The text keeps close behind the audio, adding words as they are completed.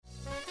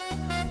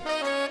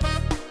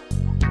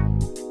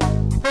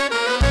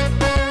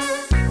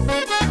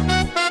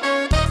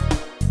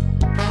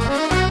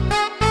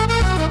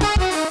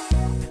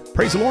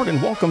Praise the Lord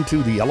and welcome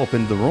to The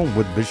Elephant in the Room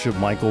with Bishop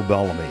Michael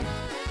Bellamy.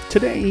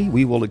 Today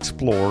we will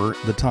explore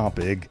the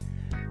topic,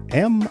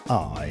 Am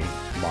I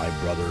my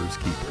brother's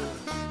keeper?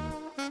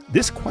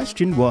 This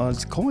question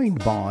was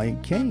coined by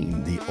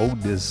Cain, the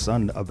oldest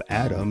son of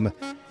Adam,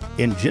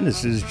 in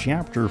Genesis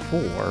chapter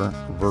 4,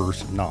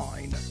 verse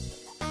 9.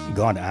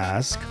 God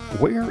asked,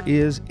 Where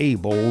is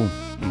Abel,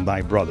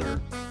 thy brother?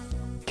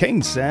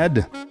 Cain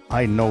said,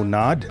 I know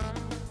not.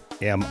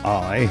 Am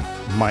I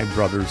my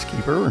brother's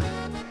keeper?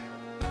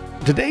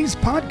 Today's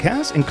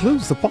podcast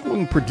includes the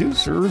following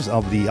producers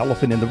of The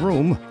Elephant in the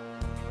Room: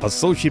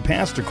 Associate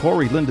Pastor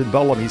Corey Lyndon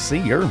Bellamy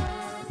Sr.,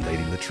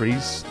 Lady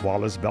Latrese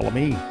Wallace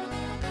Bellamy,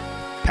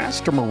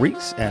 Pastor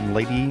Maurice and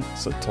Lady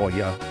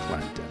Satoya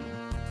Clanton.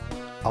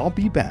 I'll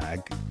be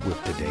back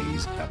with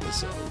today's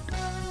episode.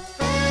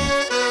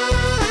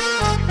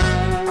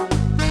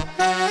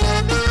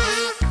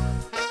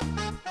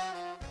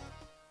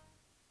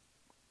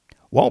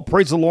 Well,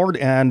 praise the Lord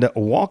and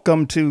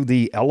welcome to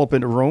The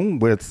Elephant Room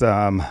with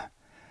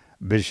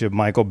Bishop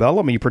Michael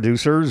Bellamy,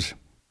 producers.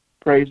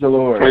 Praise the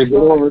Lord. Praise the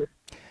Lord.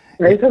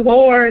 Praise the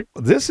Lord.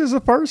 This is a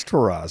first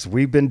for us.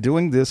 We've been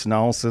doing this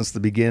now since the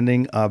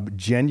beginning of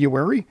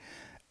January,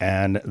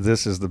 and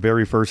this is the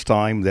very first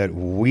time that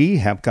we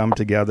have come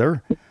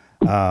together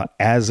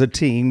as a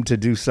team to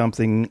do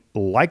something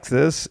like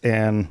this,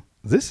 and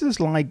this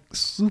is like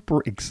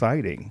super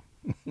exciting.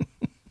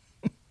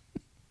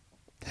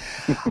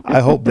 I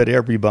hope that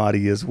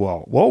everybody is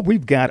well. Well,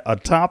 we've got a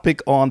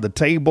topic on the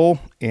table,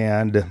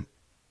 and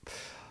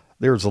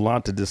there's a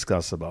lot to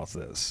discuss about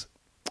this.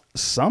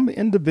 Some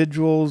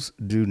individuals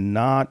do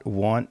not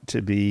want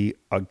to be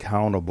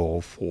accountable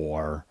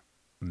for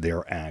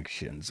their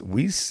actions.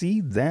 We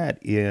see that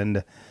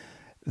in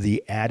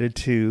the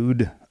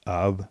attitude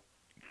of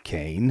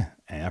Cain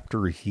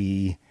after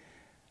he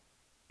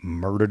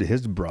murdered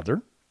his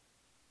brother.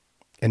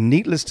 And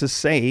needless to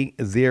say,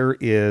 there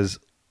is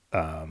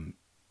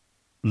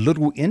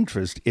little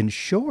interest in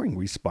showing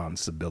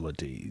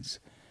responsibilities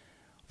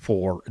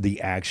for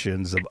the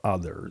actions of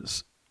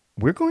others.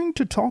 We're going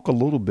to talk a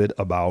little bit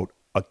about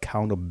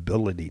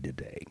accountability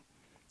today.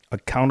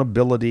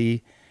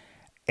 Accountability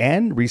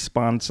and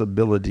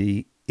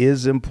responsibility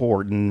is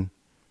important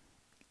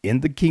in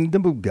the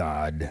kingdom of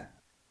God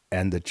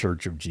and the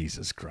Church of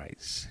Jesus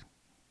Christ.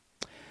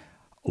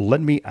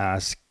 Let me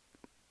ask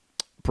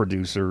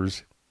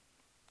producers,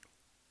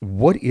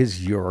 what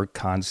is your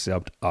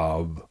concept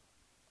of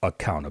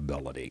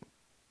accountability?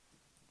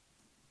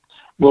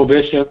 Well,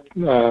 Bishop,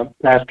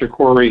 Pastor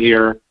Corey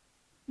here.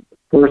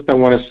 First, I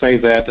want to say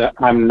that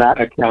I'm not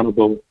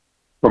accountable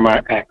for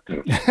my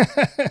actions.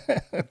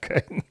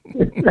 Okay.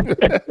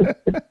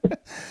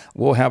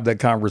 We'll have that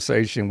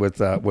conversation with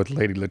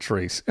Lady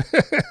Latrese.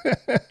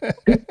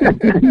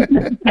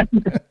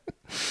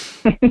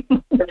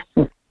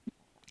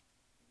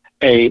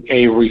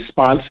 A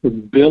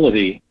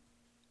responsibility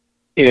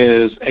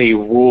is a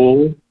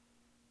rule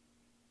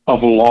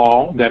of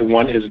law that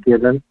one is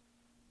given.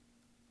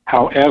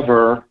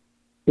 However,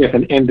 if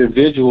an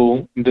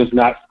individual does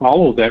not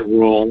follow that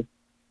rule,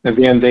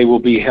 then they will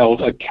be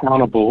held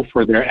accountable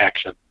for their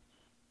actions.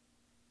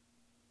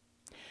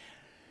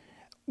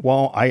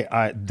 Well,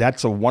 I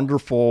that's a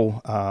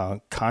wonderful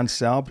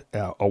concept,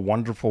 a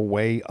wonderful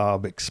way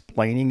of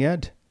explaining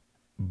it.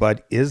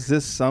 But is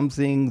this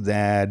something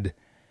that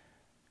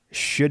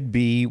should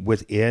be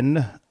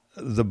within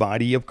the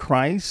body of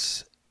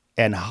Christ?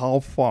 And how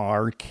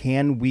far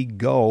can we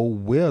go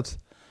with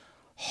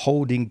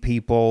holding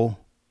people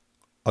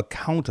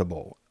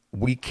accountable?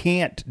 We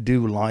can't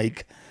do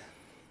like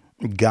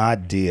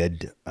God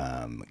did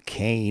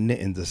Cain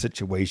in the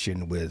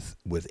situation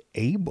with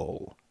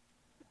Abel.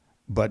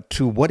 But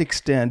to what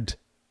extent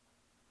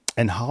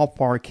and how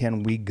far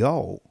can we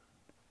go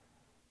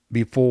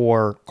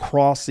before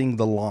crossing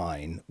the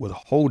line with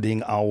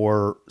holding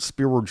our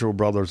spiritual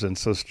brothers and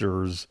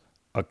sisters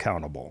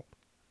accountable?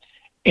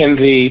 In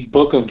the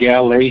book of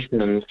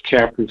Galatians,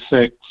 chapter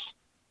 6,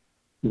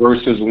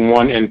 verses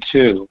 1 and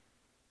 2,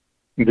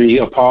 the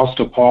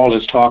Apostle Paul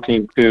is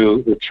talking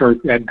to the church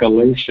at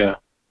Galatia,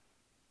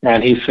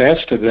 and he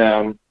says to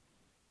them,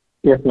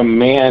 if a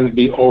man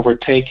be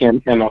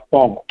overtaken in a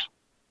fault,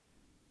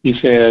 he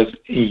says,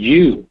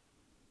 you,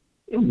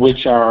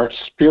 which are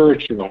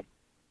spiritual,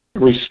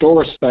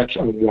 restore such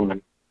a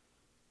one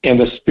in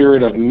the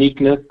spirit of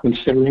meekness,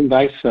 considering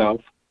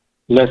thyself,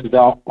 lest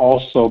thou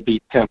also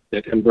be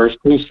tempted. And verse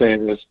 2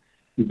 says,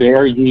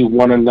 bear ye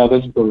one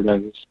another's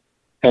burdens,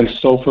 and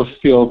so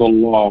fulfill the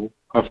law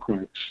of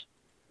Christ.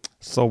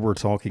 So we're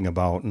talking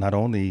about not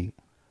only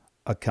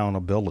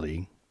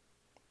accountability,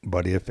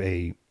 but if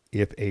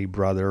a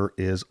brother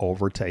is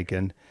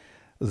overtaken,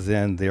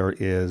 then there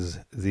is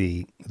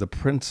the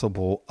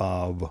principle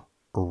of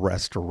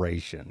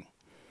restoration.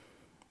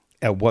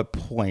 At what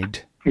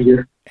point,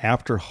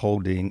 after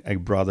holding a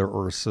brother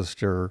or a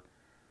sister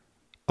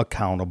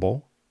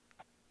accountable,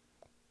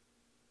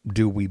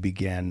 do we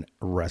begin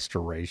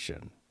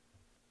restoration?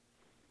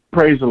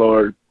 Praise the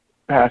Lord,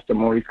 Pastor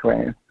Maurice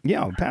Clanton.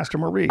 Yeah, Pastor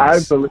Maurice. I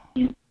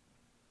believe,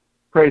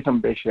 praise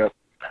him, Bishop.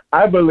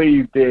 I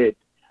believe that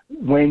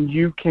when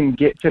you can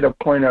get to the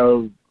point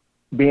of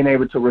being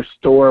able to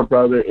restore a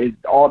brother, is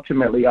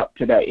ultimately up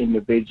to that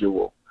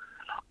individual.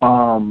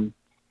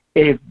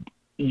 If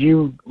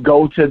you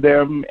go to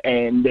them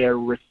and they're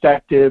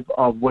receptive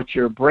of what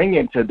you're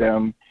bringing to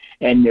them,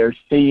 and they're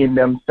seeing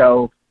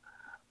themselves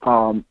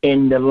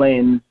in the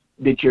lens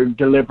that you're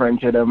delivering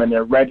to them, and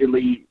they're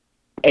readily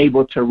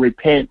able to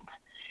repent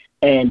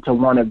and to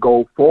want to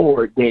go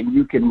forward, then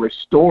you can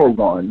restore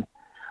one.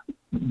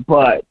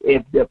 But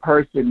if the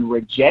person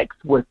rejects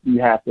what you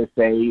have to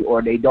say,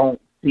 or they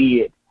don't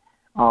see it,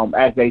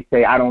 as they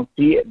say, I don't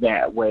see it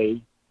that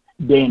way,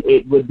 then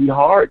it would be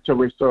hard to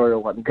restore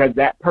one, because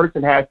that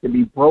person has to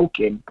be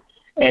broken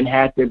and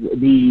has to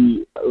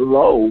be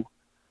low,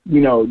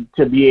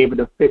 to be able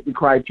to fit the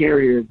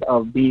criteria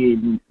of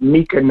being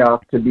meek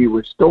enough to be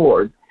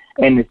restored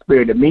in the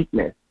spirit of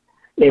meekness.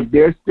 If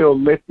they're still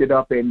lifted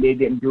up and they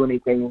didn't do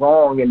anything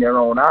wrong in their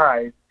own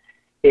eyes,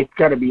 it's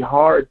going to be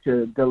hard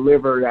to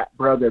deliver that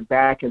brother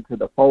back into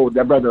the fold,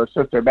 that brother or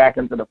sister back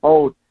into the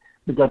fold,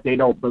 because they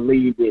don't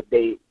believe that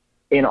they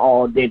in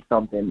all did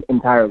something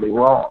entirely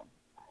wrong.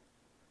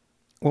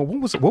 Well,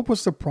 what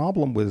was the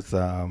problem with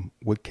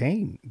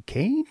Cain?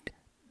 Cain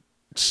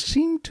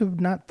seemed to have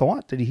not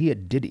thought that he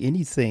did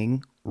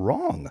anything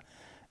wrong,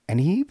 and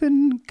he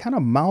even kind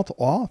of mouthed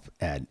off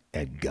at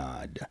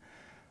God.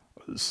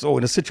 So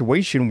in a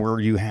situation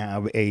where you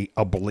have a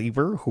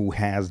believer who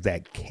has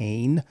that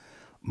Cain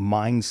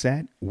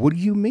mindset, what do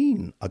you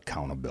mean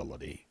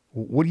accountability?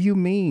 What do you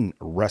mean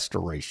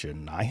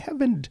restoration? I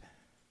haven't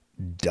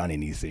done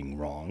anything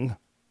wrong.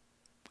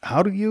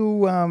 How do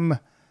you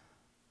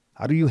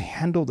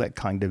handle that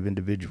kind of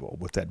individual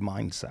with that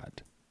mindset?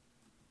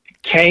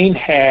 Cain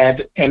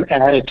had an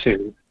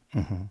attitude.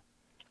 Mm-hmm.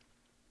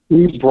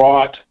 He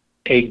brought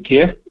a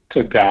gift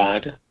to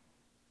God.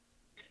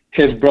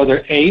 His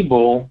brother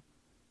Abel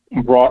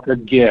brought a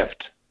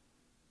gift,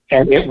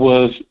 and it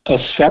was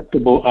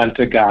acceptable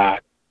unto God.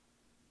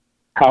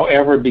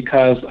 However,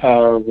 because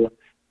of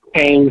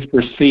Cain's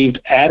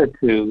perceived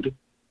attitude,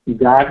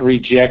 God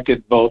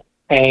rejected both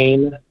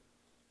Cain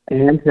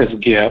and his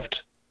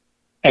gift,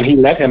 and he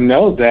let him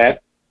know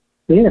that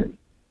sin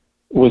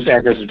was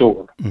at his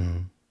door. Mm-hmm.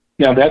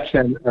 Now, that's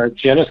in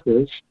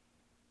Genesis.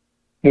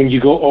 When you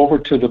go over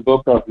to the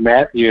book of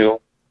Matthew,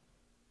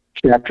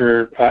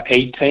 chapter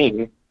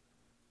 18,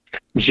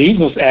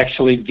 Jesus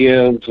actually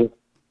gives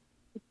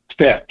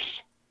steps.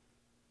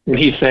 And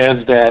he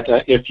says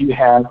that if you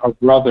have a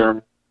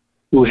brother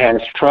who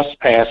has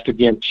trespassed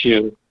against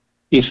you,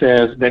 he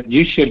says that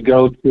you should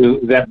go to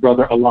that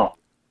brother alone.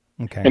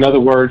 Okay. In other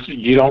words,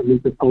 you don't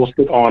need to post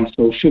it on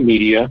social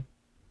media.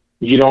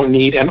 You don't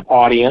need an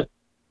audience.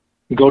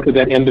 Go to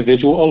that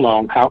individual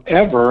alone.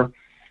 However,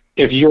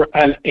 if you're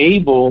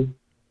unable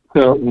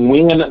to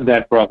win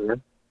that brother,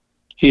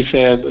 he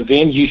says,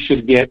 then you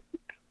should get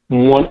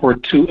one or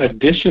two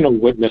additional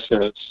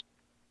witnesses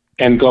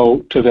and go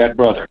to that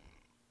brother.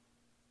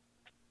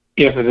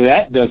 If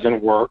that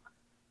doesn't work,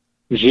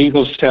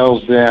 Jesus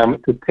tells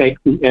them to take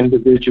the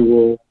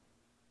individual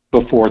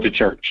before the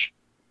church.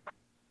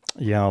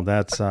 Yeah,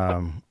 that's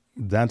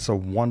a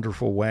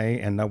wonderful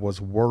way, and that was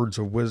words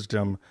of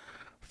wisdom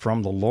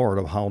from the Lord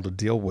of how to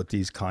deal with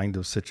these kind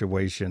of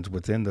situations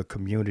within the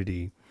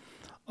community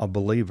of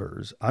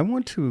believers. I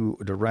want to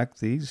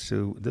direct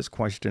this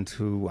question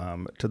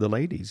to the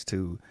ladies,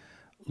 to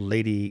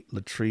Lady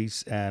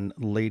Latrese and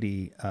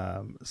Lady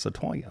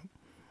Satoya.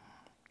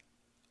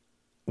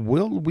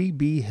 Will we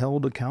be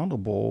held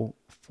accountable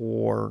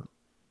for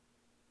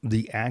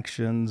the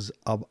actions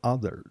of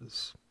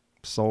others?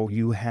 So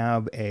you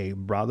have a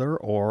brother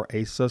or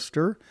a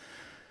sister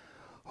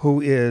who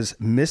is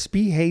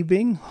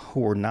misbehaving,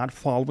 who are not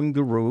following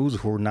the rules,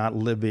 who are not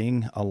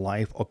living a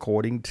life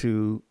according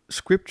to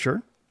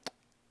Scripture.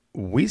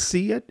 We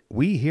see it,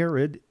 we hear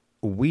it,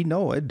 we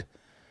know it.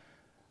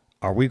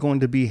 Are we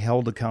going to be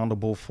held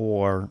accountable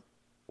for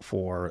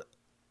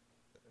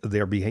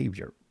their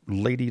behavior?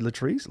 Lady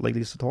Latrese,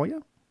 Lady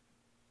Satoya?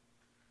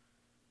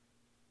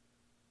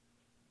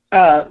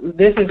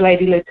 This is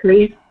Lady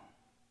Latrese.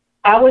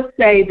 I would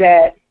say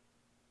that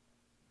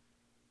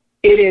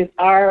it is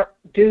our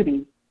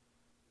duty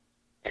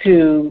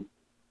to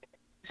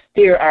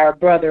steer our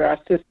brother, our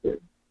sister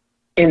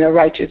in a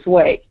righteous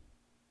way.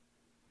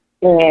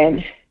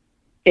 And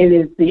it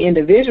is the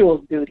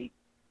individual's duty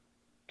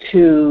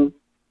to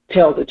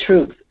tell the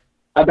truth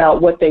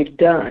about what they've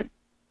done.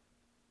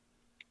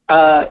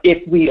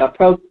 If we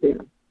approach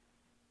them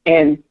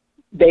and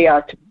they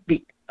are to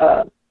be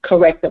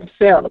correct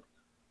themselves.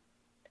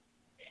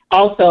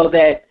 Also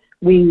that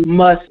we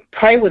must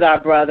pray with our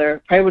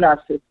brother, pray with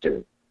our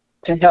sister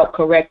to help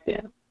correct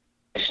them,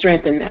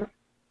 strengthen them.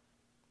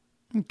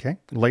 Okay.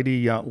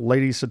 Lady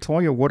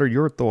Satoya, what are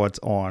your thoughts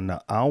on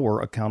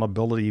our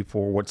accountability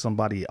for what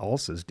somebody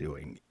else is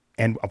doing?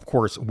 And, of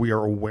course, we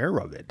are aware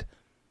of it.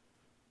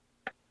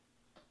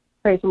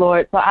 Praise the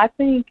Lord. So I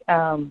think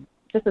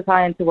just to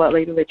tie into what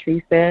Lady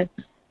Latrese said,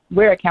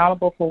 we're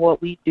accountable for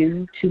what we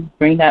do to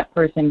bring that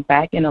person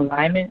back in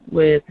alignment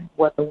with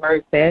what the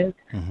Word says.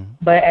 Mm-hmm.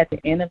 But at the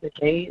end of the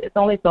day, it's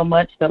only so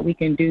much that we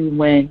can do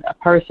when a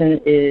person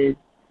is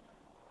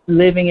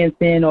living in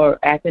sin or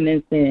acting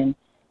in sin.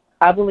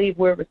 I believe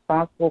we're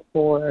responsible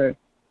for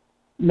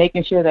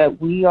making sure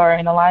that we are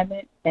in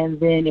alignment. And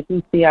then if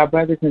we see our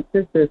brothers and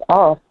sisters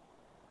off,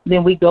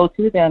 then we go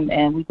to them,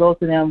 and we go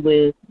to them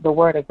with the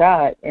Word of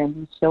God, and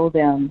we show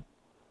them,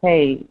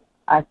 hey,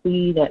 I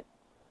see that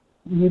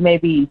you may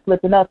be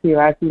slipping up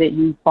here. I see that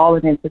you've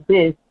fallen into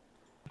this.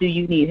 Do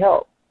you need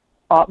help?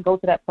 Go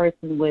to that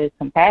person with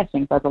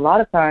compassion, because a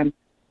lot of times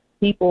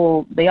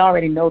people, they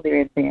already know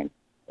they're in sin.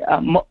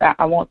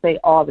 I won't say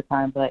all the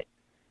time, but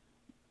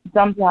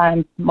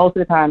sometimes, most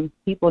of the time,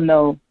 people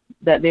know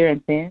that they're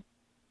in sin,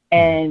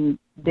 and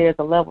there's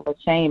a level of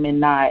shame in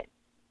not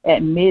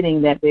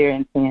admitting that they're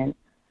in sin.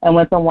 And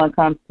when someone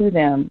comes to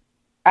them,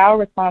 our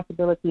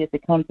responsibility is to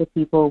come to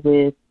people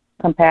with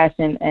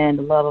compassion and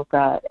the love of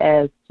God,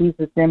 as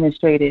Jesus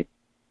demonstrated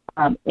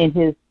in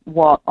his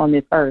walk on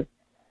this earth.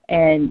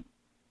 And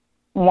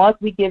once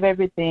we give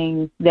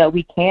everything that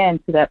we can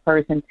to that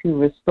person to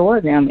restore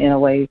them in a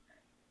way,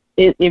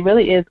 it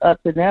really is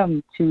up to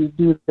them to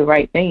do the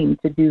right thing,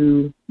 to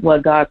do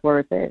what God's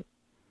Word says.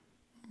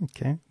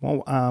 Okay.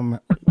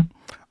 Well,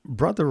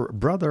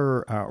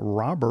 Brother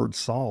Robert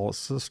saw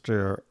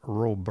Sister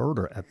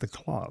Roberta at the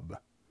club.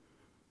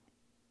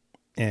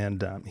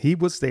 And he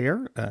was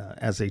there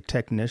as a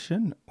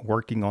technician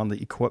working on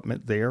the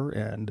equipment there.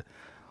 And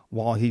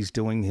while he's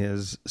doing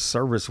his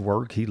service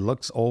work, he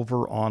looks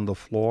over on the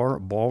floor,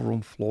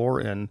 ballroom floor,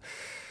 and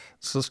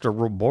Sister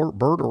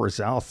Roberta is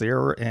out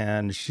there,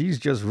 and she's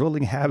just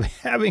really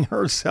having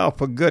herself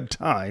a good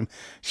time.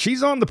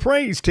 She's on the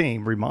praise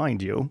team,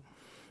 remind you.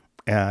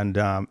 And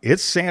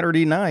it's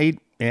Saturday night,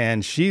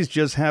 and she's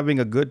just having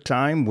a good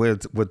time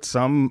with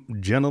some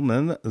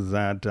gentleman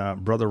that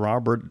Brother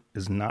Robert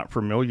is not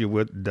familiar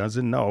with,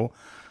 doesn't know.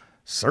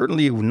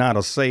 Certainly not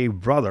a saved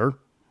brother.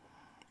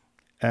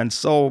 And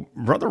so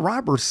Brother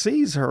Robert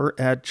sees her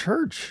at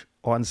church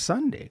on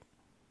Sunday.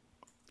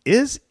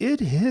 Is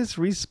it his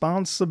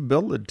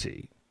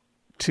responsibility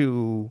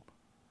to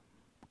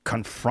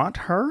confront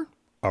her,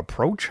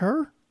 approach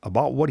her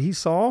about what he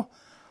saw?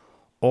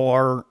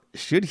 Or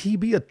should he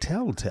be a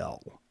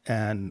telltale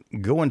and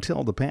go and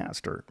tell the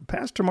pastor?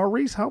 Pastor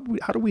Maurice, how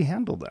do we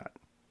handle that?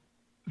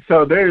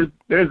 So there's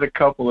a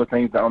couple of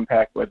things to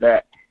unpack with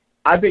that.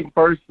 I think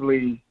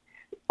firstly,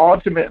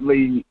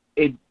 ultimately,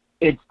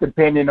 it's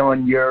dependent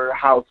on your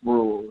house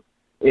rules.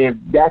 If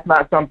that's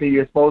not something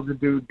you're supposed to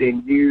do,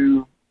 then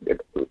you,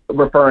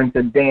 referring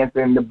to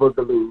dancing the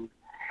boogaloo,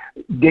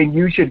 then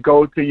you should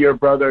go to your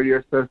brother or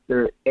your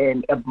sister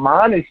and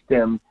admonish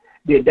them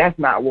that that's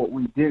not what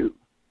we do.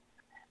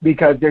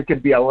 Because there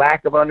could be a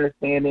lack of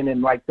understanding,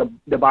 and like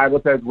the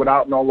Bible says,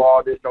 without no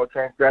law, there's no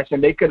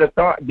transgression. They could have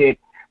thought that,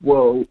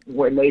 well,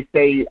 when they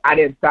say, I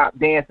didn't stop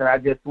dancing, I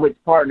just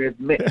switched partners,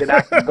 meant that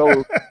I could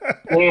go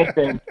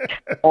dancing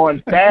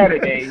on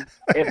Saturday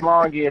as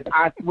long as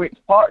I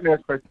switched partners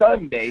for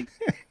Sunday,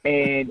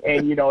 and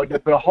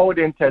just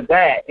beholden to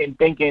that and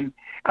thinking,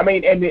 I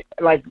mean, and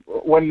like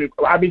when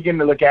I begin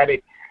to look at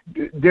it,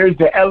 there's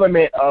the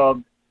element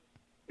of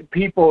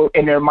people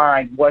in their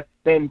mind, what's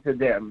sin to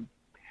them.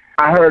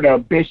 I heard a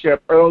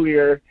bishop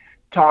earlier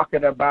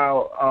talking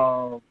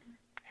about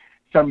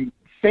some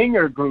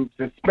singer groups,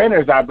 the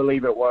Spinners, I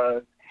believe it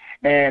was.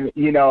 And,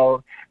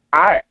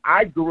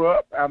 I grew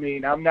up, I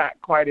mean, I'm not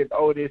quite as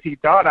old as he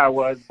thought I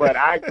was, but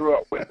I grew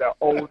up with an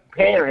old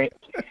parent.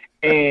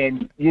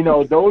 And,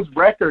 those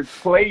records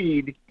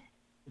played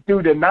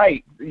through the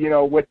night,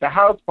 with the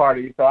house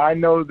party. So I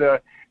know the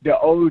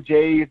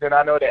OJs, and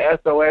I know the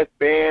SOS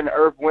band,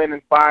 Earth, Wind,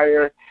 and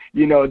Fire.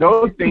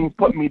 Those things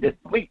put me to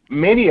sleep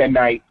many a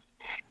night.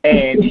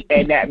 And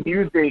that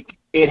music,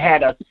 it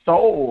had a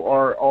soul,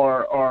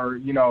 or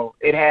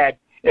it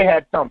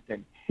had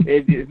something.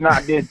 It's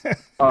not this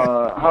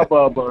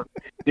hubbub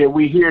that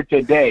we hear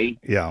today.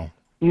 Yeah.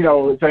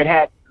 So it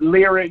had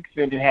lyrics,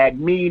 and it had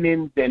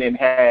meanings, and it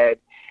had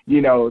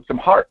some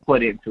heart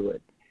put into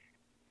it.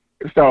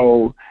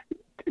 So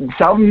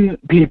some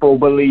people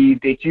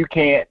believe that you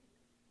can't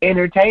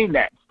entertain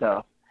that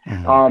stuff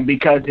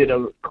because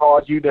it'll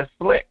cause you to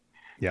slip.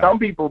 Yeah. Some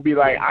people be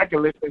like, I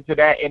can listen to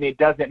that and it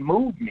doesn't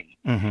move me.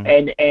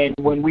 Mm-hmm. And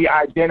when we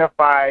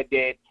identify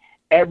that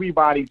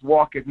everybody's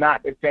walk is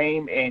not the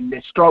same, and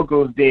the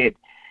struggles that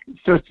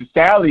Sister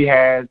Sally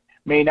has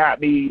may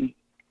not be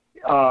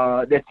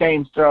the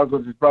same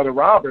struggles as Brother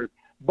Robert,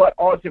 but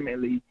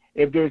ultimately,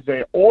 if there's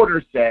an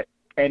order set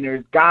and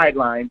there's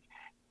guidelines,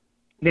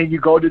 then you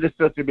go to the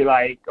sister, be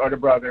like, or the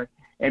brother,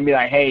 and be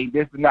like, hey,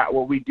 this is not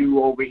what we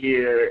do over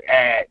here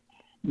at,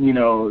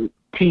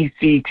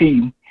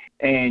 TCT.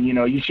 And,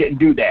 you shouldn't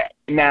do that.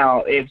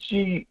 Now, if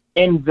she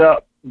ends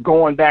up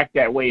going back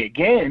that way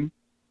again,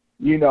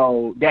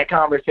 that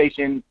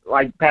conversation,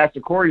 like Pastor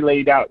Corey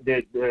laid out,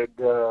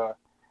 the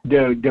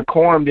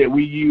decorum that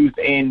we use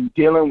in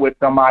dealing with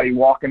somebody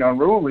walking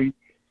unruly,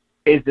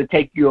 is to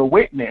take you a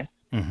witness.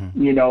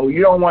 Mm-hmm. You know,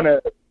 you don't want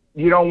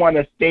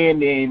to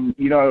stand in,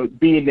 you know,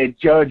 being the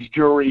judge,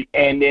 jury,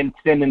 and then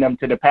sending them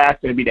to the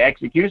pastor to be the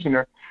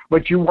executioner,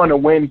 but you want to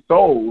win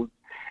souls.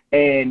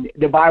 And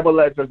the Bible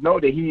lets us know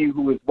that he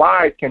who is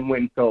wise can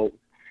win souls.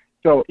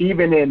 So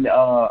even in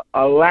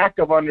a lack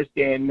of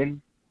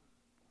understanding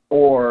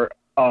or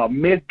a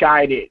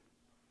misguided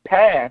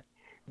path,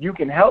 you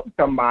can help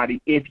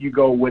somebody if you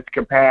go with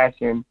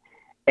compassion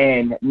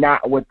and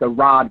not with the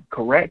rod of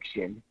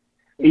correction,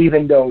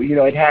 even though, you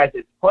know, it has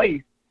its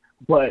place.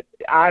 But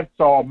I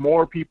saw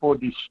more people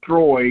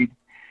destroyed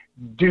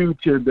due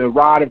to the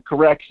rod of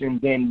correction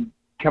than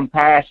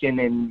compassion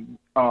and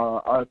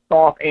a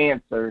soft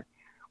answer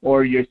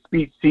or your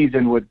speech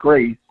seasoned with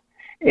grace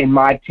in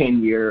my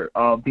tenure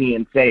of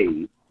being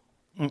saved.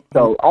 Mm-hmm.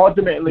 So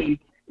ultimately,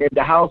 if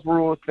the house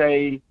rules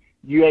say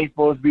you ain't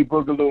supposed to be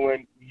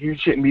boogalooing, you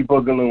shouldn't be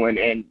boogalooing,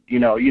 and, you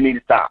know, you need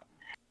to stop.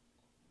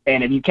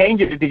 And if you can't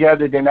get it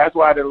together, then that's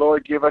why the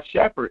Lord give us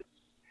shepherds,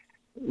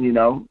 you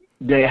know,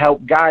 to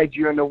help guide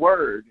you in the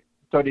word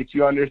so that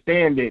you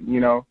understand it. You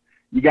know,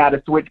 you got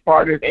to switch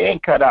partners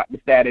and cut out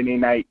the Saturday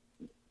night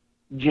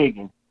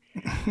jigging.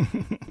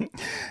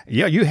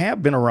 Yeah, you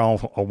have been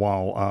around a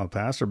while,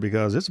 Pastor,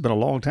 because it's been a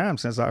long time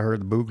since I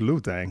heard the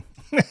boogaloo thing.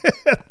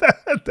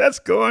 That's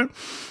going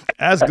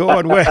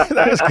way.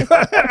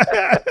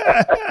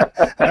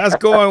 That's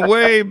going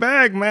way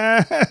back,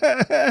 man.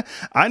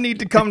 I need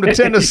to come to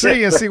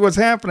Tennessee and see what's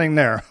happening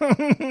there.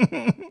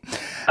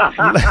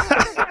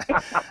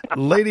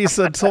 Lady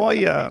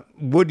Satoya,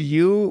 would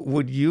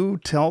you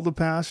tell the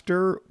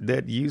pastor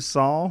that you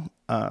saw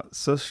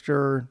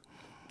Sister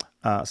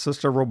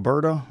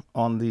Roberta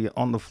on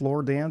the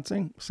floor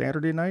dancing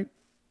Saturday night?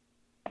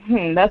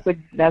 That's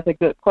a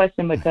good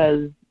question,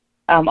 because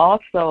I'm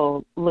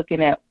also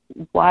looking at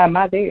why am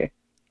I there?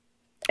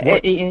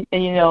 And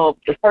you know,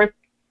 the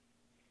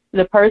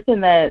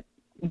person that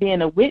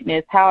being a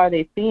witness, how are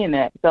they seeing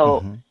that?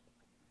 So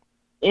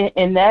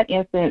in that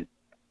instance,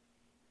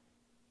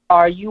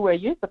 are you where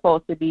you're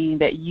supposed to be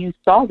that you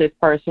saw this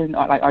person?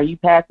 Or like, are you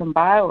passing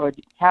by, or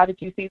how did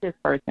you see this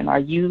person? Are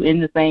you in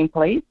the same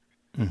place?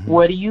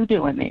 What are you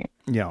doing there?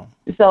 Yeah.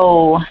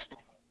 So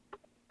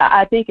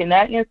I think in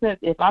that instance,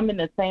 if I'm in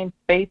the same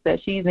space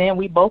that she's in,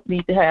 we both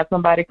need to have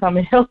somebody come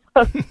and help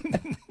us.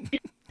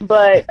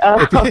 But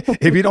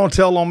if you don't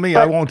tell on me,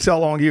 I won't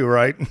tell on you,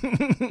 right?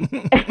 And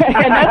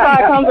that's how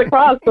it comes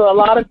across to a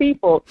lot of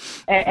people.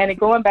 And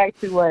going back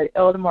to what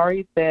Elder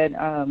Maurice said,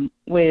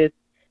 with,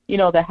 you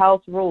know, the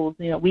house rules,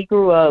 you know, we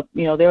grew up,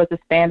 you know, there was a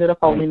standard of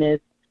holiness.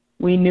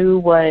 We knew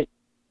what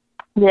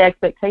the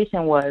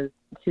expectation was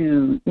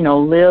to, you know,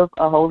 live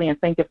a holy and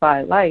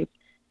sanctified life.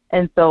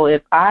 And so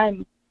if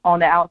I'm on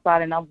the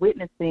outside and I'm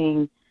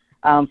witnessing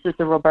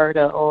Sister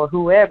Roberta or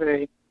whoever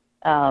in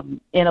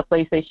a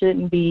place they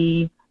shouldn't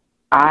be,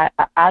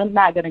 I'm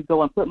not going to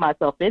go and put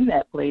myself in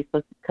that place,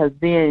 because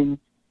then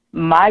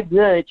my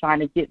good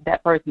trying to get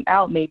that person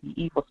out may be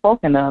evil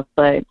spoken of.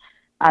 But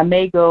I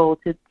may go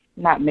to,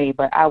 not may,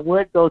 but I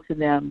would go to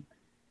them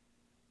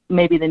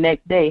maybe the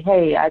next day.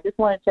 Hey, I just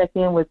want to check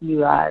in with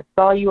you. I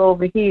saw you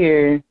over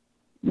here.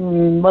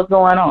 What's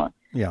going on?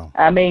 Yeah.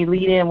 I may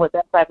lead in with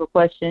that type of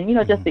question, you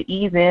know, just to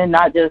ease in,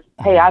 not just,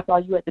 hey, I saw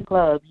you at the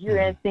club. You're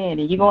in sin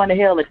and you're going to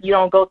hell if you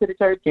don't go to the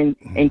church and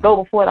go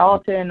before the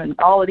altar and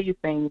all of these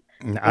things.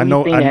 I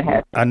know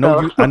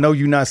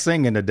you're not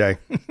singing today.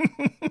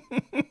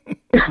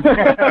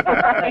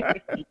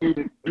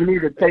 You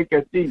need to take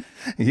a seat.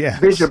 Yeah.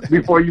 Bishop,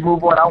 before you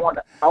move on,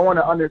 I want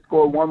to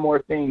underscore one more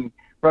thing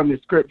from the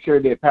scripture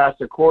that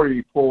Pastor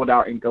Corey pulled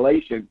out in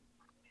Galatians.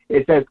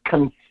 It says,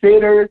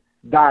 consider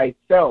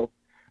thyself,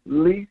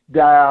 lest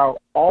thou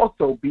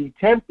also be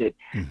tempted.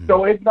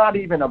 So it's not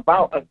even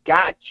about a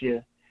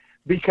gotcha,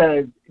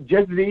 because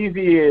just as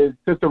easy as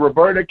Sister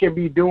Roberta can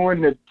be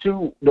doing the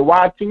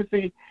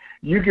Y2C,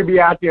 you could be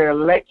out there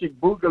electric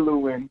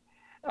boogalooing,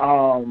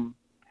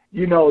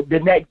 you know, the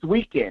next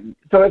weekend.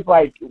 So it's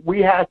like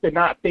we have to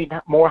not think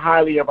more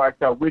highly of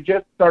ourselves. We're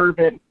just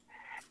servants,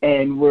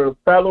 and we're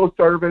fellow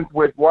servants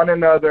with one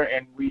another,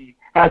 and we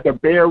have to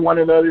bear one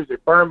another's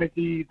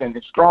infirmities and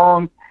the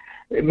strong.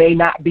 It may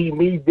not be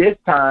me this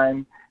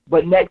time,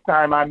 but next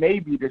time I may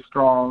be the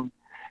strong,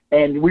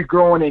 and we're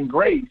growing in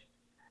grace.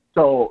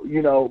 So,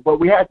 you know,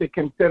 but we have to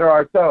consider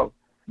ourselves,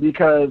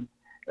 because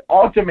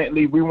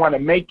ultimately we want to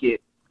make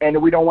it,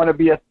 and we don't want to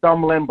be a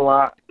stumbling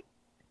block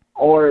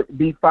or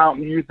be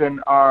found using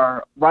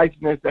our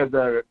righteousness as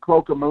a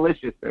cloak of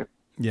maliciousness.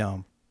 Yeah.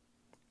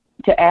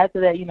 To add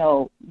to that, you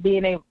know,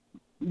 being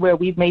where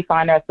we may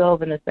find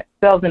ourselves in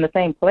the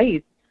same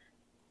place,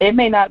 it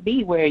may not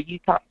be where you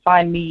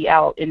find me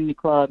out in the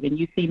club and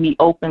you see me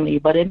openly,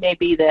 but it may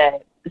be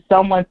that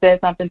someone said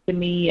something to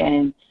me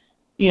and,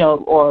 you know,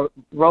 or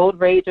road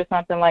rage or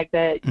something like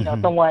that. You know,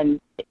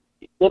 someone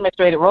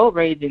demonstrated road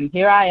rage, and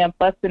here I am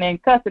fussing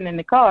and cussing in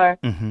the car,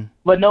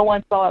 but no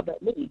one saw it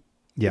but me.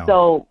 Yeah.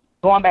 So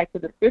going back to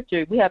the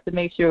scripture, we have to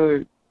make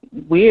sure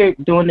we're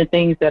doing the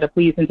things that are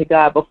pleasing to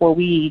God before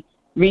we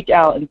reach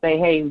out and say,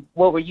 hey,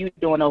 what were you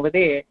doing over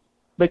there?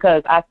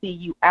 because I see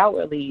you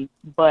outwardly,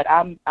 but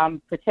I'm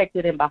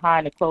protected in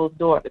behind the closed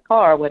door of the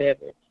car or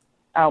whatever.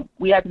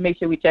 We have to make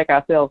sure we check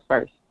ourselves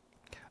first.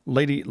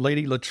 Lady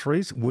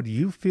Latrese, would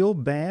you feel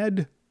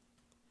bad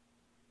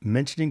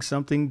mentioning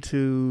something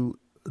to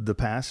the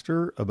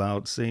pastor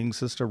about seeing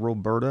Sister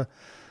Roberta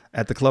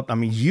at the club? I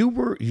mean, you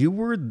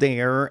were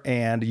there,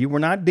 and you were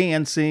not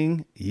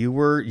dancing. You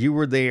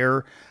were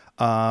there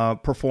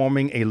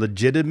performing a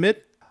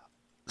legitimate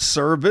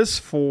service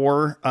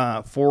for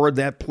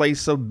that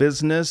place of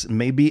business,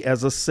 maybe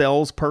as a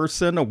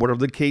salesperson or whatever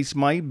the case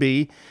might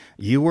be.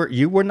 You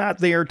were not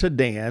there to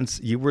dance.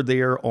 You were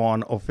there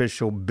on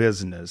official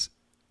business.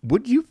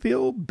 Would you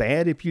feel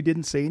bad if you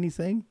didn't say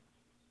anything?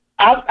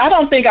 I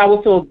don't think I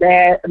would feel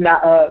bad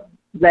not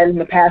letting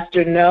the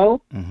pastor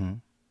know. Mm-hmm.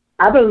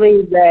 I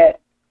believe that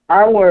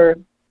our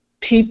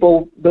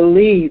people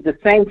believe, the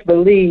saints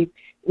believe,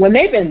 when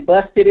they've been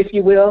busted, if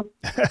you will,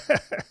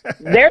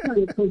 they're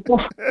going to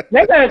conform.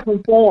 They're going to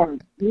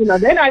conform. You know,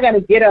 they're not going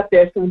to get up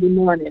there Sunday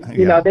morning.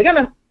 You know, they're going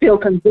to feel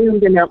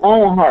consumed in their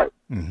own heart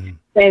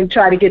and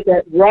try to get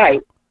that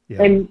right.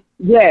 Yeah. And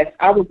yes,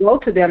 I would go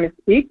to them and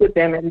speak with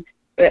them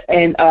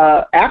and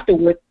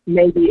afterwards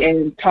maybe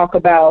and talk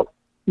about,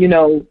 you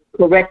know,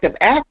 corrective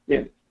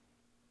action.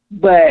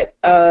 But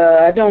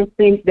I don't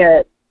think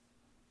that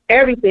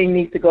everything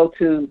needs to go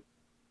to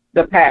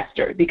the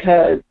pastor,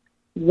 because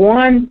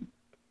one,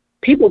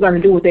 people are going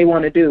to do what they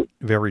want to do.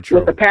 Very true.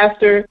 With the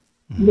pastor,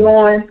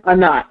 knowing or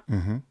not.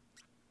 Mm-hmm.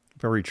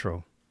 Very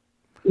true.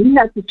 We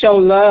have to show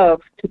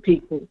love to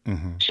people.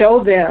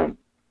 Show them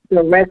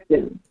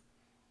direction.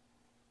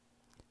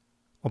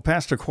 Well,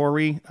 Pastor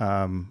Corey,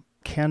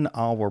 can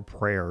our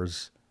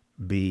prayers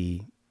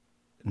be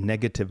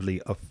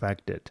negatively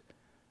affected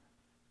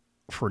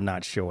for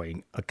not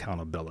showing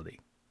accountability?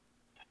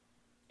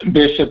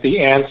 Bishop, the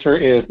answer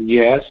is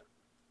yes.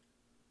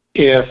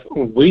 If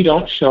we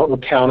don't show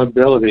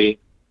accountability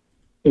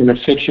in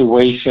a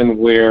situation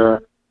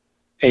where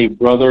a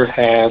brother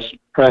has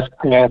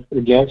trespassed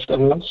against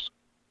us,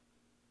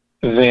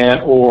 then,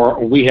 or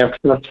we have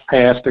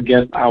trespassed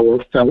against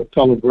our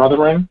fellow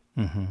brethren,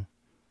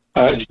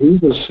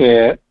 Jesus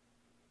said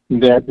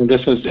that, and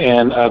this is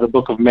in the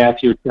book of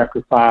Matthew,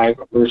 chapter 5,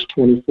 verse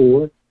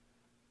 24,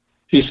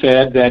 he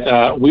said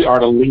that we are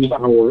to leave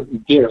our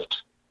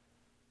gift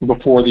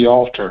before the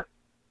altar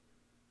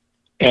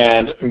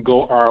and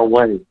go our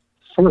way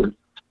first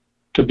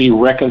to be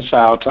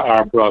reconciled to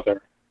our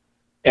brother,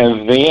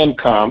 and then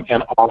come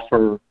and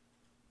offer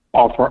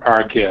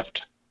our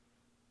gift.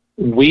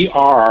 We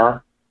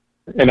are,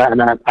 and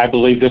I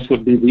believe this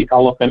would be the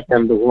elephant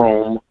in the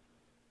room,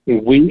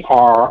 we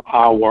are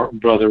our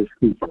brother's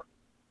keeper.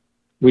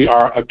 We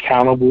are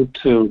accountable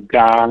to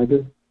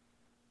God.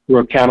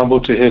 We're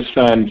accountable to his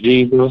son,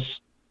 Jesus,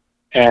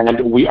 and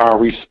we are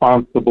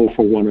responsible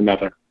for one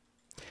another.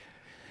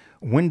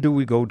 When do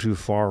we go too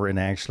far and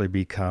actually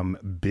become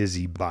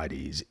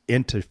busybodies,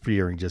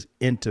 interfering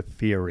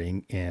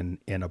in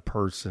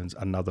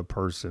another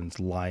person's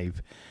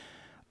life,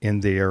 in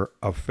their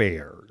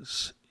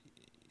affairs?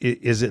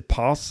 Is it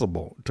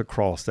possible to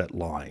cross that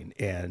line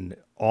and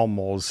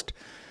almost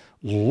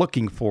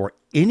looking for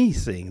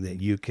anything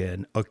that you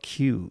can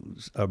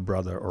accuse a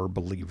brother or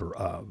believer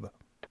of?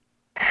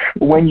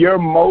 When your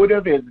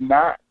motive is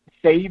not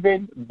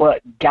saving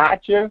but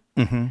gotcha,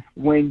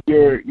 when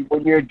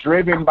you're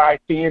driven by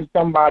seeing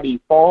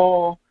somebody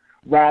fall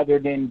rather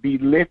than be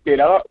lifted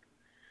up,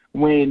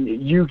 when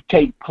you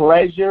take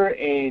pleasure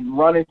in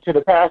running to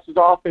the pastor's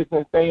office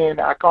and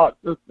saying, I caught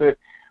Sister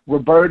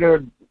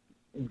Roberta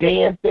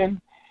dancing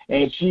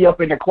and she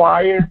up in the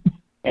choir,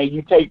 and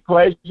you take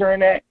pleasure in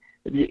that,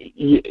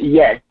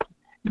 yes,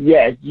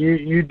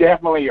 you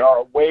definitely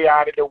are way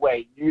out of the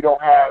way. You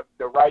don't have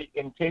the right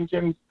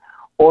intentions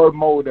or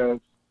motives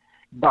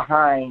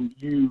behind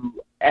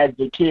you, as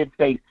the kids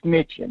say,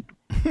 snitching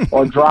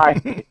or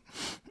driving.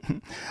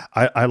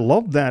 I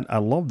love that. I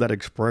love that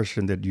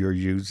expression that you're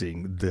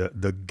using,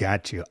 the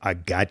gotcha, I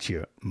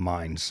gotcha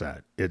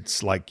mindset.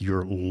 It's like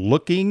you're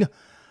looking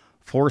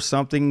for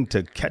something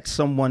to catch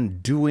someone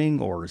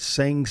doing or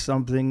saying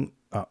something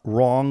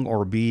wrong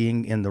or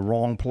being in the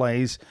wrong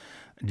place,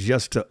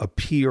 just to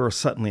appear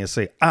suddenly and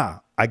say,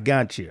 I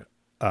got you.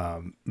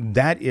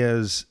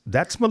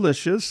 That's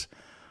malicious.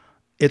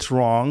 It's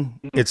wrong.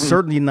 It's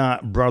certainly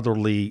not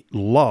brotherly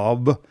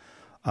love.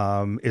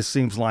 It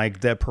seems like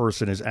that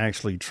person is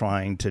actually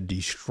trying to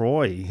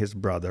destroy his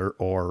brother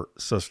or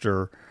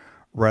sister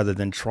rather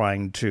than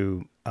trying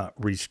to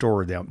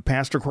restore them.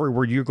 Pastor Corey,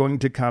 were you going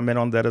to comment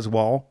on that as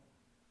well?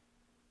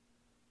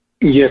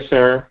 Yes,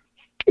 sir.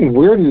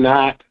 We're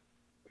not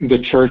the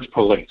church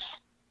police.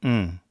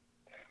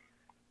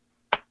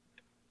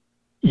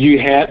 You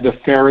had the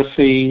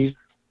Pharisees,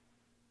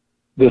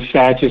 the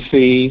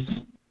Sadducees,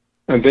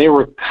 and they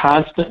were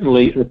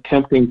constantly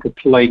attempting to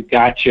play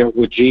gotcha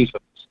with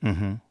Jesus.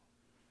 And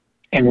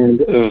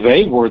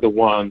they were the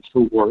ones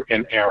who were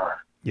in error.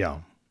 Yeah.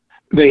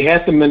 They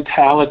had the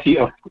mentality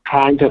of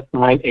trying to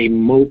find a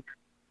mote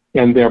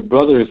in their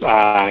brother's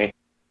eye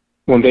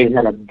when they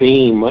had a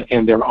beam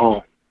in their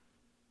own.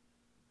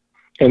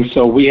 And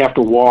so we have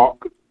to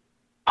walk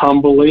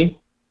humbly.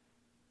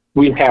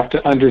 We have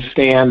to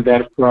understand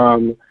that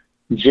from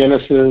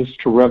Genesis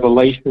to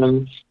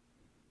Revelations,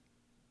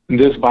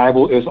 this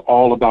Bible is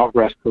all about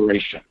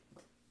restoration.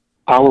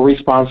 Our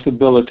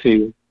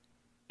responsibility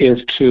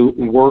is to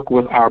work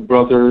with our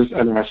brothers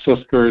and our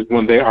sisters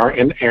when they are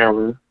in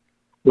error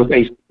with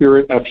a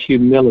spirit of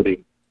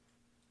humility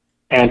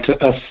and to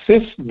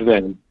assist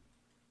them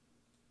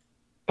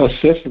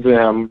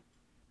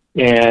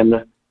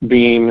in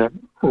being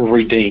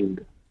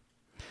redeemed.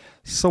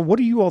 So what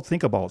do you all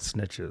think about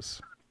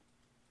snitches?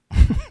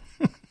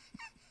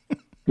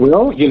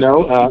 Well,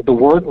 the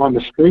word on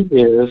the street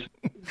is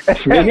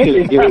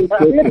snitches get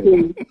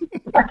stitches.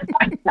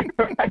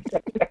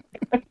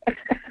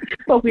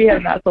 But we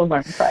have not so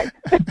learned, right?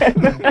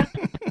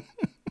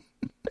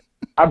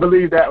 I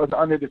believe that was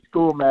under the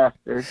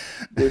schoolmaster.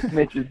 The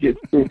snitches get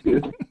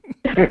stitches.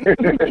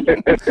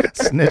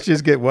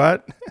 Snitches get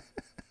what?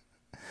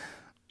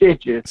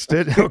 Stitches.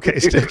 Okay,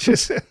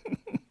 stitches.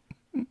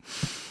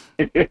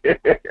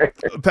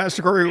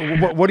 Pastor Corey,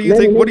 what do you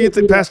think? What do you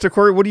think, Pastor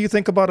Corey? What do you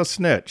think about a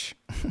snitch?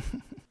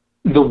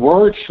 The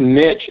word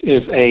snitch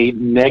is a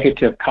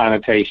negative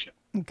connotation.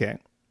 Okay.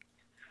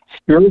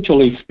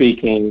 Spiritually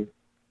speaking,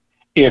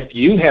 if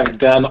you have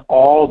done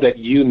all that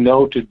you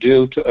know to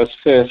do to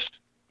assist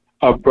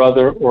a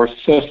brother or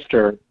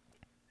sister,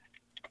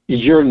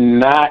 you're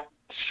not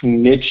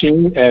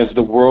snitching as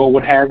the world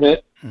would have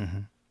it.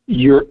 Mm-hmm.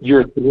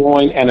 You're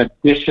throwing an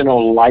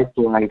additional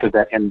lifeline to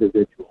that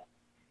individual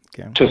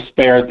to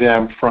spare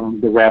them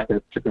from the wrath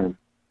that's to come.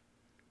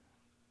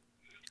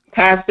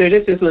 Pastor,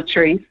 this is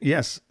Latrese.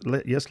 Yes,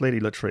 Lady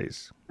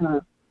Latrese.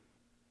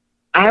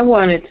 I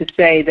wanted to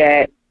say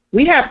that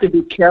we have to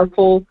be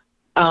careful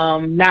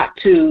not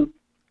to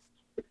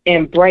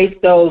embrace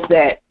those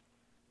that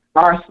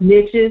are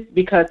snitches,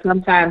 because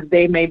sometimes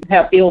they may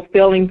have ill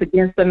feelings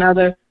against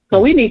another. So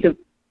we need to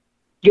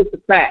get the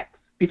facts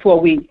before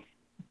we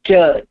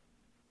judge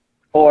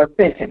or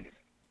sentence.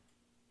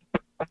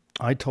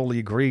 I totally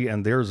agree.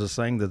 And there's a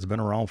saying that's been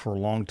around for a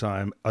long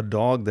time. A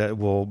dog that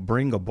will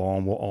bring a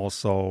bone will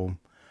also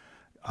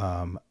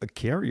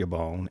carry a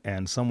bone.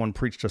 And someone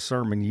preached a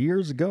sermon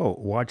years ago.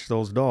 Watch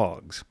those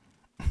dogs.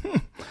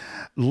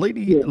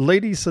 Lady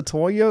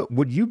Satoya,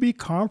 would you be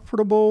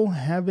comfortable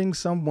having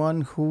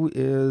someone who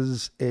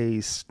is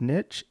a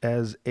snitch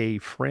as a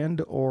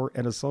friend or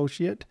an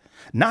associate?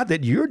 Not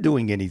that you're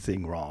doing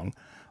anything wrong,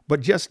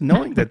 but just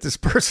knowing that this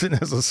person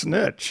is a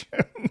snitch.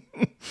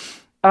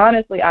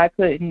 Honestly, I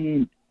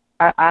couldn't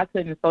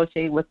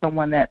associate with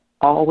someone that's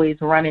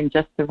always running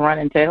just to run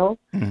and tell.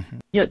 Mm-hmm.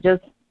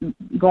 Just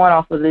going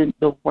off of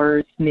the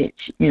word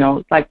snitch,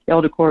 like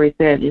Elder Corey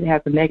said, it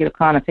has a negative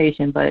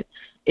connotation. But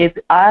if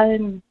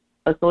I'm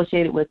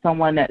associated with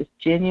someone that is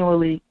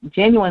genuinely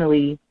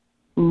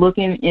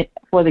looking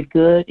for the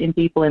good in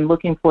people and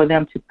looking for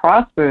them to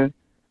prosper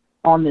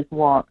on this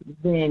walk,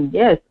 then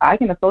yes, I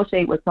can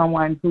associate with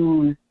someone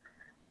who's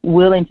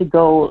willing to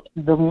go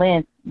the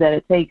length that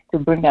it takes to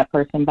bring that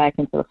person back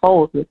into the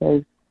fold,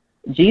 because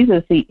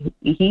Jesus, he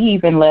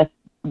even left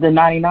the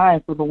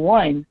 99 for the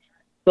one.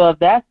 So if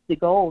that's the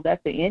goal,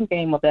 that's the end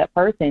game of that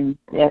person,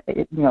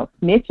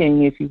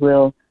 snitching, if you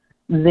will,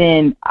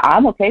 then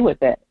I'm okay with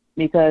that,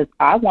 because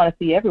I want to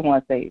see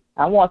everyone saved.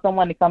 I want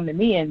someone to come to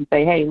me and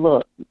say, hey,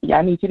 look,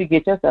 I need you to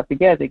get yourself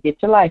together,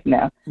 get your life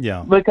now.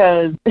 Yeah.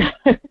 Because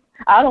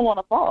I don't want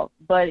to fall.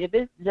 But if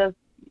it's just,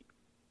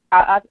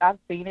 I've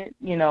seen it,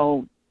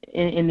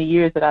 in the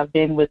years that I've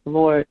been with the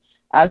Lord,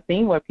 I've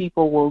seen where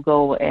people will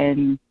go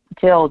and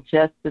tell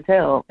just to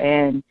tell,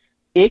 and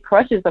it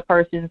crushes a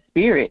person's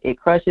spirit. It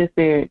crushes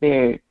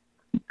their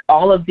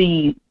all of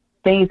the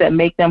things that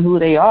make them who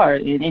they are,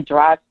 and it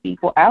drives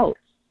people out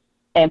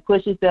and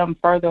pushes them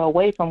further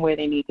away from where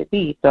they need to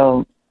be.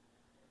 So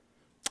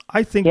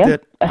I think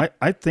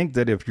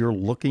that if you're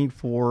looking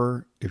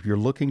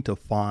to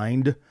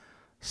find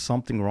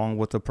something wrong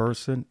with a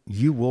person,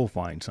 you will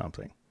find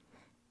something.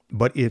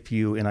 But if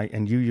you,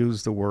 and you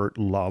use the word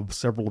love,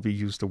 several of you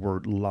use the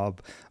word love,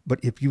 but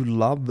if you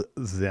love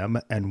them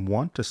and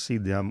want to see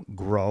them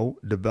grow,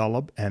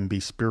 develop, and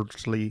be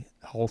spiritually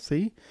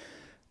healthy,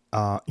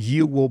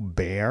 you will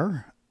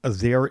bear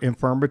their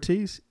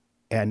infirmities,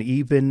 and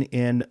even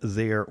in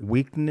their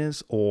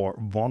weakness or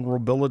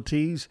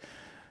vulnerabilities,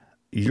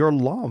 your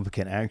love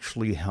can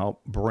actually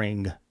help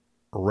bring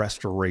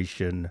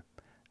restoration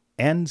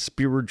and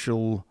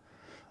spiritual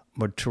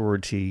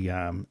maturity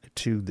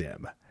to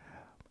them.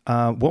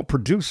 Well,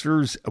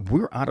 producers,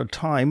 we're out of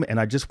time, and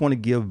I just want to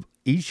give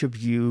each of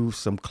you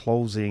some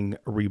closing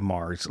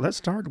remarks. Let's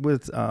start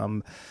with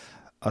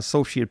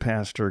Associate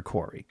Pastor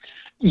Corey.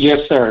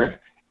 Yes, sir.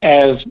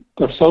 As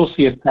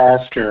Associate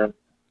Pastor,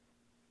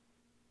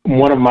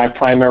 one of my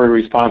primary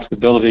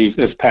responsibilities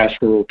is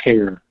pastoral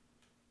care.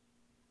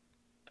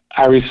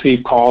 I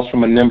receive calls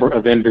from a number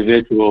of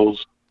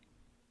individuals.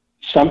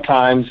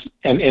 Sometimes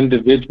an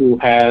individual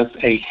has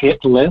a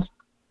hit list,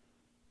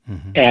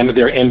 mm-hmm. and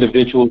they're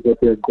individuals that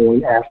they're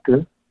going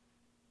after.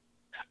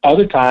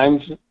 Other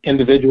times,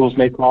 individuals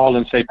may call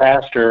and say,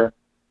 Pastor,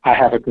 I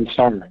have a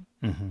concern.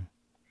 Mm-hmm.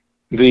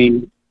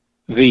 The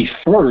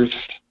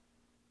first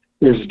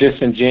is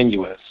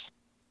disingenuous.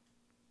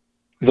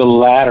 The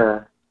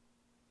latter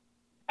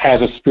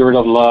has a spirit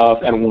of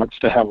love and wants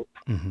to help.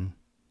 Mm-hmm.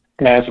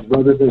 As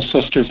brothers and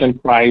sisters in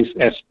Christ,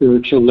 as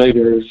spiritual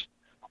leaders,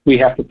 we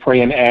have to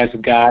pray and ask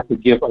God to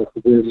give us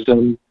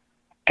wisdom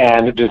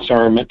and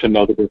discernment to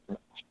know the difference.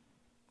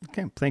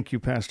 Okay, thank you,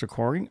 Pastor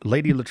Corey.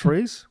 Lady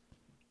Latrese?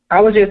 I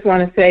would just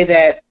want to say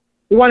that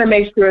we want to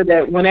make sure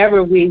that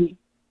whenever we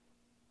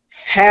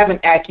have an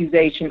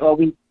accusation or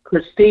we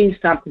perceive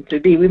something to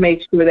be, we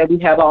make sure that we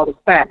have all the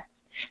facts.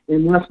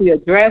 And once we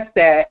address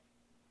that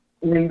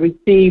and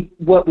receive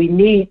what we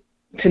need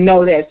to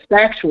know that's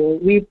factual,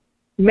 we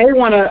may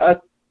want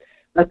to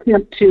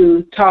attempt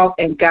to talk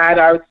and guide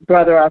our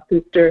brother or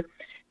sister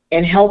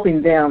in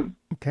helping them.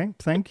 Okay,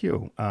 thank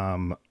you.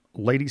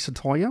 Lady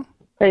Satoya?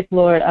 Praise the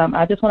Lord.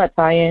 I just want to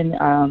tie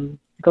in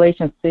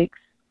Galatians 6,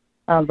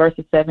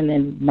 verses 7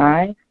 and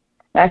 9,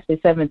 actually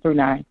 7 through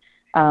 9.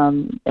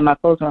 In my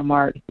closing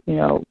remarks,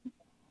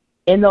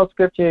 in those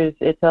scriptures,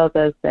 it tells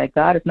us that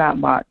God is not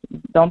mocked.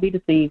 Don't be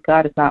deceived.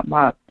 God is not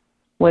mocked.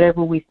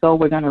 Whatever we sow,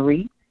 we're going to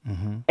reap.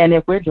 Mm-hmm. And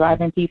if we're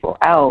driving people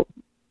out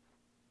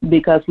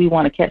because we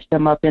want to catch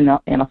them up in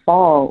a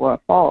fall or a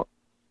fault,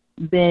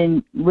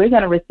 then we're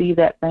going to receive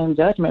that same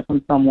judgment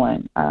from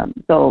someone.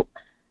 So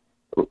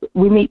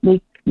we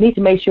need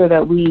to make sure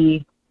that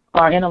we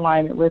are in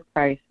alignment with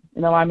Christ,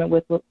 in alignment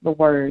with the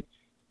Word.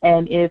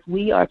 And if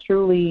we are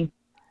truly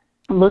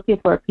looking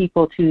for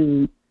people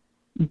to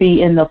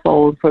be in the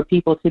fold, for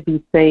people to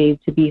be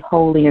saved, to be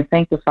holy and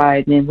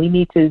sanctified, then we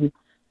need to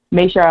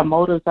make sure our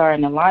motives are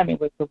in alignment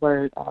with the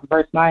Word.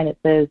 Verse 9, it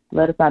says,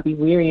 "Let us not be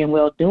weary in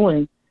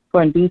well-doing,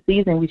 for in due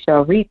season we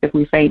shall reap if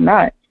we faint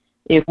not."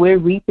 If we're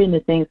reaping the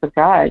things of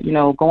God,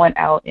 going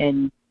out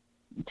and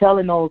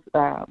telling those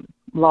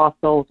lost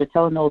souls or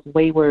telling those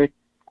wayward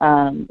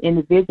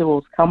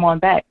individuals, come on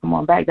back,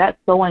 that's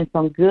sowing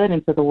some good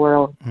into the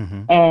world.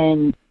 Mm-hmm.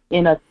 And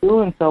in us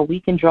doing so,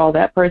 we can draw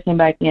that person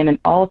back in and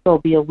also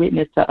be a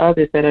witness to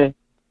others that are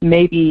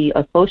maybe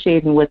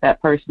associating with that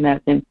person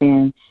that's in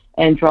sin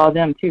and draw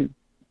them too.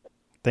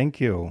 Thank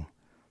you.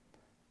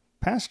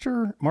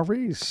 Pastor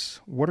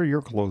Maurice, what are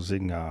your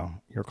closing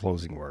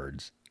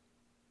words?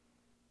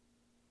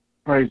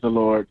 Praise the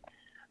Lord.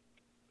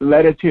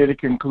 Let us hear the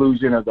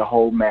conclusion of the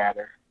whole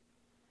matter.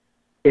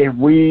 If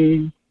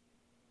we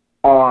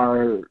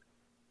are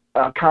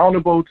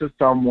accountable to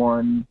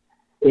someone,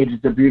 it is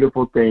a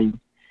beautiful thing.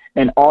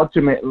 And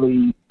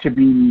ultimately, to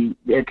be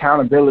the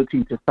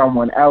accountability to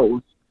someone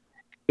else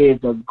is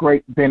a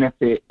great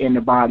benefit in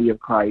the body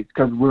of Christ,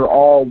 because we're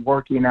all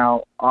working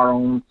out our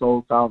own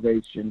soul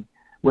salvation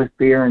with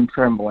fear and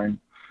trembling.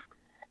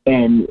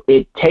 And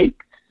it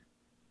takes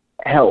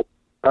help.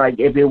 Like,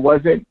 if it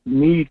wasn't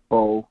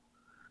needful,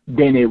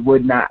 then it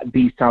would not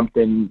be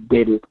something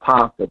that is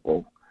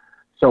possible.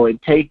 So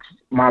it takes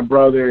my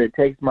brother, it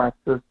takes my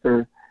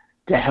sister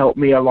to help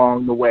me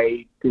along the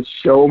way, to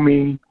show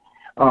me,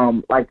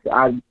 like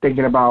I'm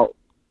thinking about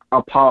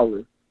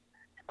Apollos,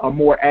 a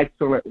more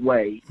excellent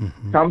way.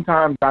 Mm-hmm.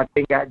 Sometimes I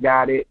think I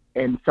got it,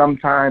 and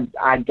sometimes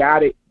I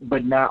got it,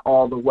 but not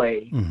all the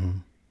way. Mm-hmm.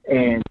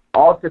 And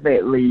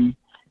ultimately,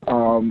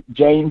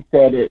 James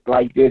said it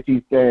like this.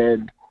 He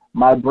said,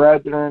 "My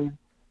brethren,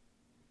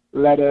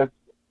 let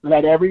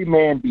every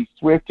man be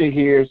swift to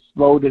hear,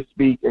 slow to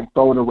speak, and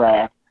slow to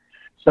wrath."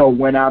 So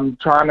when I'm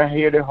trying to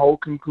hear the whole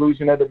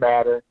conclusion of the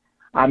matter,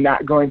 I'm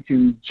not going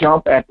to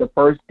jump at the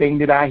first thing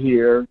that I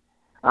hear.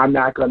 I'm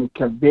not going to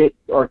convict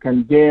or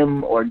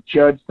condemn or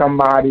judge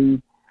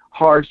somebody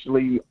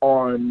harshly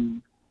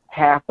on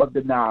half of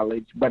the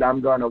knowledge, but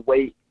I'm going to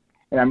wait,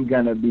 and I'm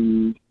going to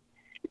be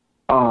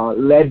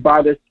led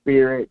by the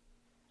Spirit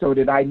so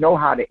that I know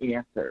how to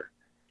answer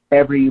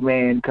every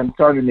man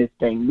concerning this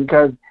thing,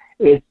 because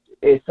it's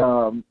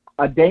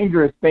a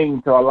dangerous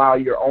thing to allow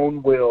your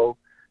own will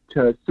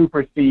to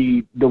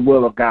supersede the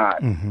will of God.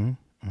 Mm-hmm.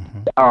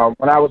 Mm-hmm.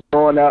 When I was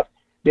growing up,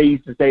 they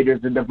used to say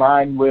there's a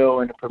divine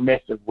will and a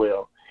permissive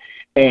will.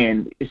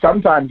 And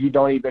sometimes you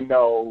don't even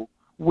know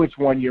which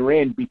one you're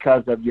in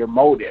because of your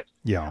motives.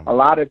 Yeah. A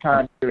lot of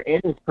times you're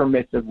in his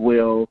permissive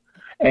will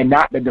and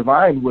not the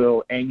divine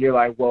will, and you're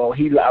like, well,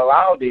 he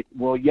allowed it.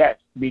 Well, yes,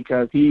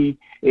 because he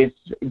is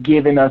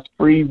giving us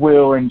free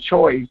will and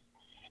choice,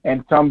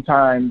 and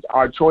sometimes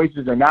our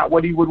choices are not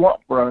what he would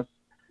want for us,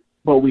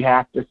 but we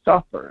have to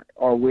suffer,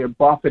 or we're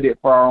buffeted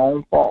for our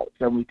own faults,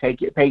 and we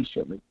take it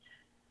patiently.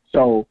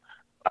 So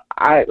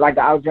I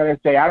was going to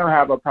say, I don't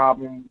have a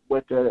problem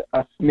with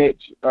a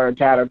snitch or a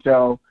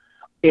tattletale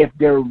if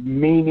they're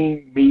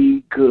meaning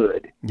me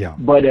good. Yeah.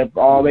 But if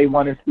all they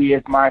want to see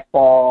is my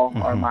fall,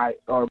 mm-hmm. or my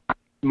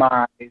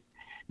demise,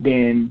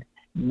 then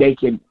they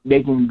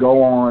can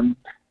go on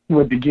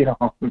with the get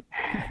on.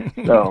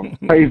 So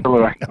praise the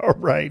Lord. All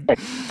right.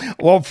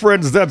 Well,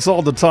 friends, that's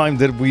all the time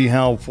that we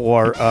have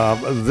for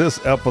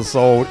this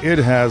episode. It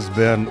has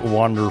been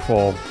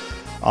wonderful.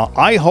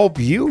 I hope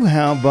you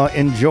have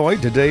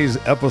enjoyed today's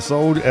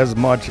episode as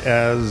much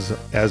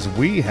as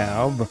we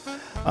have.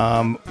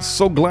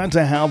 So glad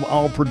to have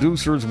our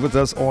producers with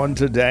us on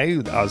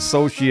today.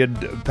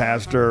 Associate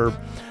Pastor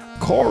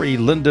Corey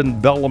Lyndon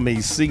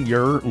Bellamy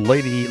Sr.,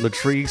 Lady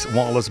Latrese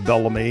Wallace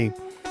Bellamy,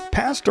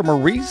 Pastor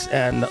Maurice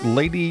and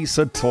Lady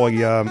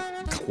Satoya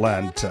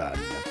Clanton.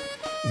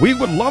 We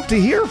would love to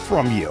hear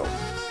from you.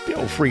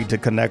 Feel free to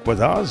connect with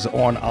us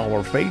on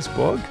our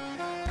Facebook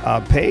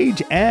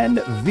page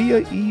and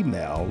via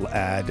email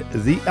at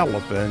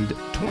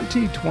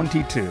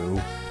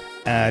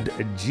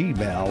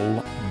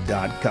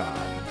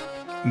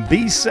theelephant2022@gmail.com.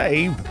 Be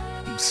safe,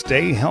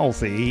 stay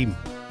healthy,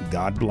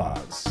 God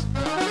bless.